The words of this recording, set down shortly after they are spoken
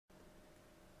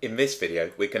In this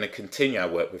video, we're going to continue our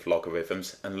work with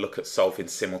logarithms and look at solving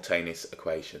simultaneous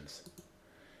equations.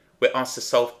 We're asked to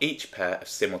solve each pair of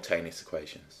simultaneous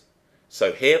equations.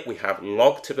 So here we have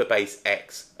log to the base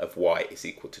x of y is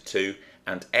equal to 2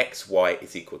 and xy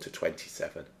is equal to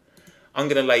 27. I'm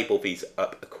going to label these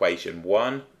up equation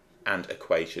 1 and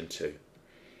equation 2.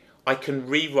 I can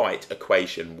rewrite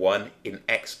equation 1 in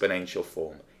exponential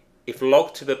form. If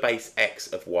log to the base x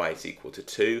of y is equal to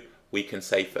 2, we can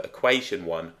say for equation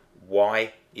 1,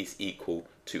 y is equal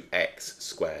to x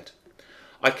squared.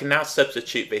 I can now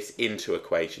substitute this into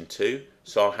equation 2,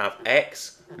 so I'll have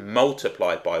x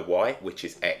multiplied by y, which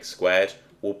is x squared,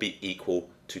 will be equal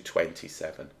to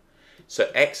 27. So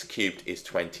x cubed is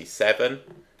 27,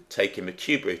 taking the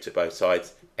cube root of both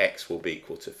sides, x will be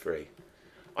equal to 3.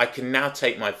 I can now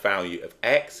take my value of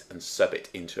x and sub it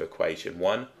into equation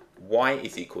 1, y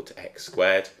is equal to x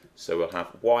squared, so we'll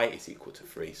have y is equal to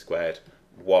 3 squared,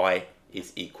 y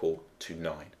is equal to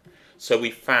 9. So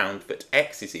we found that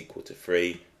x is equal to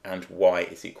 3 and y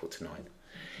is equal to 9.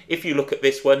 If you look at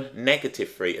this one,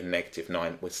 negative 3 and negative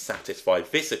 9 would satisfy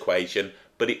this equation,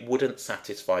 but it wouldn't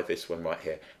satisfy this one right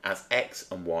here, as x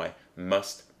and y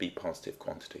must be positive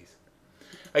quantities.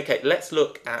 Okay, let's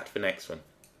look at the next one.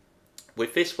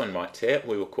 With this one right here,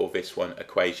 we will call this one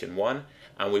equation 1,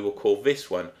 and we will call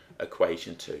this one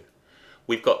equation 2.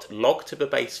 We've got log to the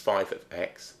base 5 of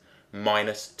x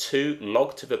minus 2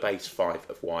 log to the base 5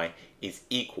 of y is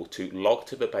equal to log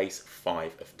to the base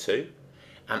 5 of 2.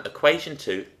 And equation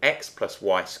 2, x plus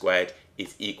y squared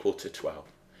is equal to 12.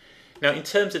 Now in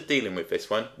terms of dealing with this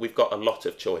one, we've got a lot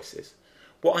of choices.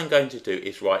 What I'm going to do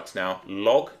is write now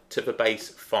log to the base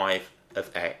 5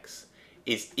 of x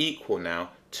is equal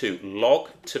now to log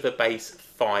to the base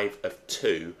 5 of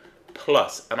 2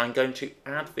 plus, and I'm going to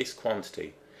add this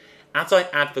quantity. As I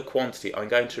add the quantity, I'm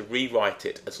going to rewrite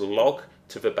it as log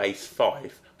to the base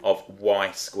 5 of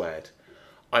y squared.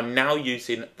 I'm now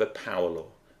using the power law,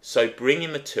 so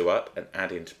bringing the 2 up and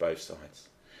adding to both sides.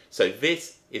 So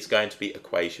this is going to be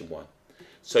equation 1.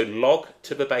 So log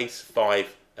to the base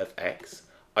 5 of x,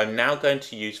 I'm now going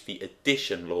to use the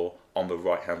addition law on the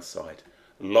right hand side.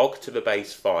 Log to the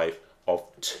base 5 of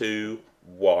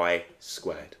 2y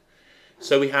squared.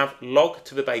 So we have log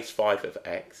to the base 5 of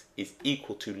x is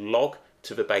equal to log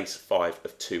to the base 5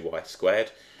 of 2y squared.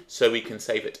 So we can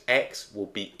say that x will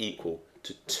be equal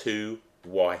to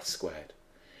 2y squared.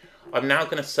 I'm now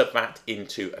going to sub that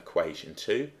into equation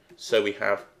 2. So we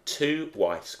have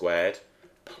 2y squared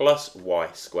plus y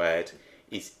squared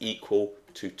is equal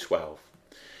to 12.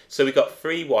 So we've got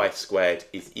 3y squared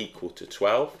is equal to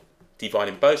 12.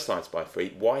 Dividing both sides by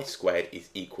 3, y squared is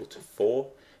equal to 4.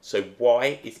 So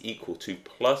y is equal to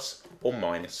plus or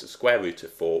minus the square root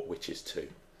of 4, which is 2.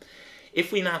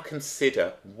 If we now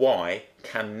consider y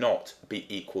cannot be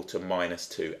equal to minus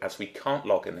 2, as we can't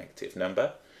log a negative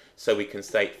number, so we can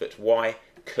state that y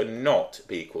cannot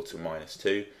be equal to minus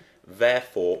 2,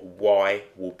 therefore y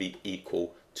will be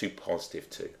equal to positive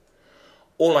 2.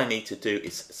 All I need to do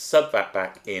is sub that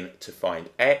back in to find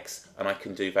x, and I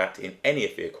can do that in any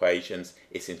of the equations.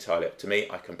 It's entirely up to me.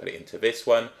 I can put it into this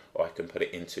one, or I can put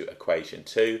it into equation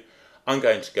 2. I'm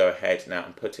going to go ahead now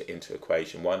and put it into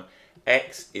equation 1.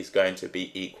 X is going to be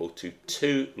equal to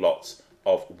 2 lots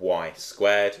of y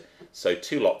squared. So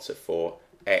 2 lots of 4,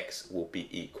 x will be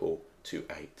equal to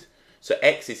 8. So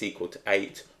x is equal to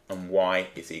 8 and y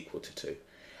is equal to 2.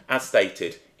 As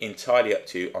stated, entirely up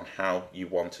to you on how you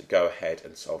want to go ahead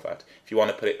and solve that. If you want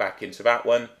to put it back into that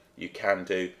one, you can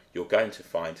do. You're going to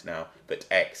find now that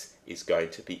x is going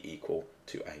to be equal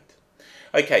to 8.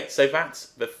 Okay, so that's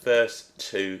the first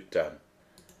 2 done.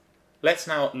 Let's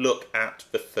now look at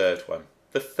the third one.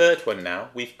 The third one now,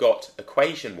 we've got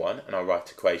equation 1, and I'll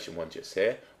write equation 1 just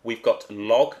here. We've got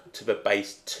log to the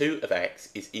base 2 of x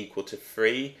is equal to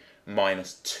 3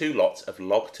 minus 2 lots of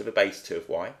log to the base 2 of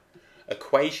y.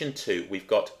 Equation 2, we've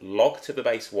got log to the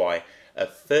base y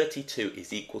of 32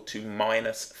 is equal to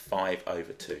minus 5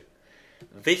 over 2.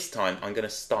 This time I'm going to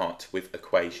start with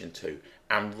equation 2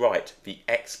 and write the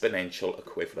exponential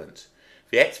equivalent.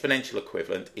 The exponential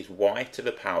equivalent is y to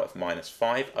the power of minus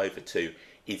 5 over 2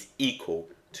 is equal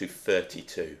to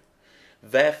 32.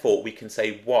 Therefore we can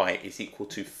say y is equal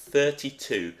to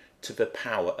 32 to the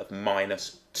power of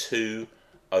minus 2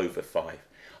 over 5.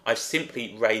 I've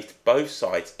simply raised both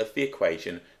sides of the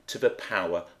equation to the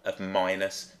power of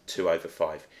minus 2 over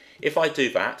 5. If I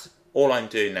do that, all I'm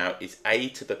doing now is a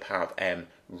to the power of m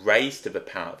raised to the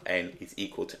power of n is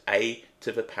equal to a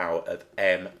to the power of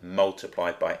m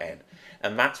multiplied by n.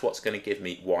 And that's what's going to give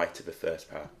me y to the first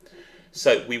power.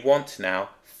 So we want now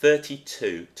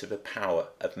 32 to the power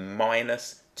of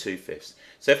minus 2/5.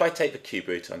 So if I take the cube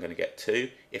root, I'm going to get 2.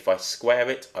 If I square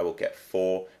it, I will get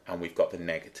 4, and we've got the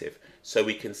negative. So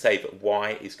we can say that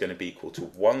y is going to be equal to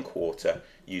 1/4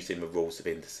 using the rules of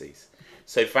indices.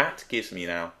 So that gives me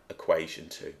now equation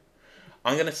 2.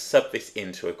 I'm going to sub this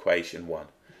into equation 1.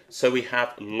 So we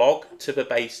have log to the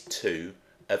base 2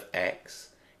 of x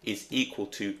is equal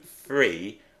to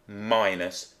 3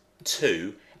 minus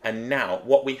 2. And now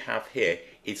what we have here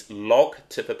is log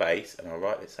to the base, and I'll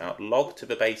write this out, log to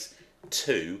the base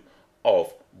 2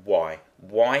 of y.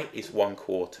 Y is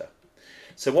 1/4.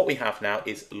 So what we have now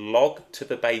is log to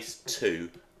the base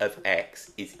 2 of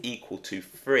x is equal to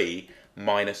 3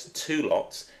 minus 2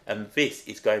 lots, and this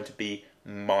is going to be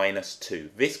minus 2.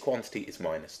 This quantity is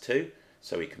minus 2,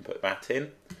 so we can put that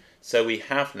in. So we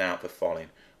have now the following.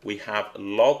 We have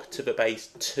log to the base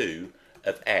 2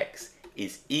 of x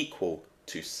is equal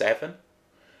to 7.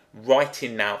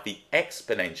 Writing now the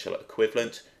exponential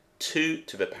equivalent, 2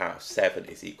 to the power of 7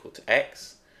 is equal to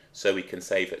x. So we can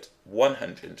say that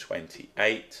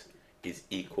 128 is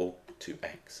equal to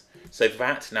x. So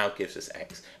that now gives us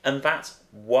x. And that's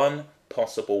one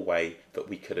possible way that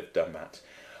we could have done that.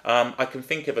 I can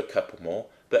think of a couple more,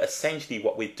 but essentially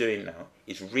what we're doing now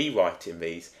is rewriting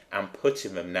these and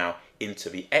putting them now into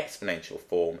the exponential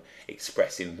form,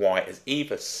 expressing y as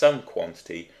either some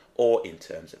quantity or in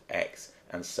terms of x,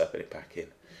 and subbing it back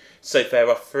in. So there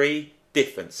are 3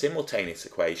 different simultaneous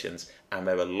equations, and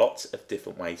there are lots of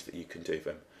different ways that you can do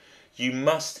them. You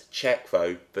must check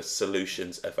though the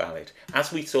solutions are valid.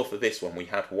 As we saw for this one, we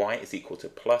had y is equal to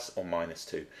plus or minus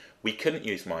 2. We couldn't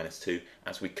use minus 2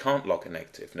 as we can't log a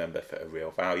negative number for a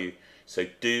real value, so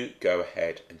do go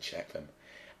ahead and check them.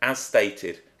 As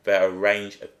stated, there are a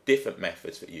range of different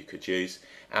methods that you could use,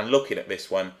 and looking at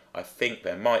this one, I think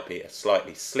there might be a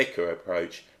slightly slicker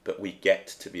approach, but we get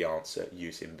to the answer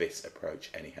using this approach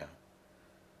anyhow.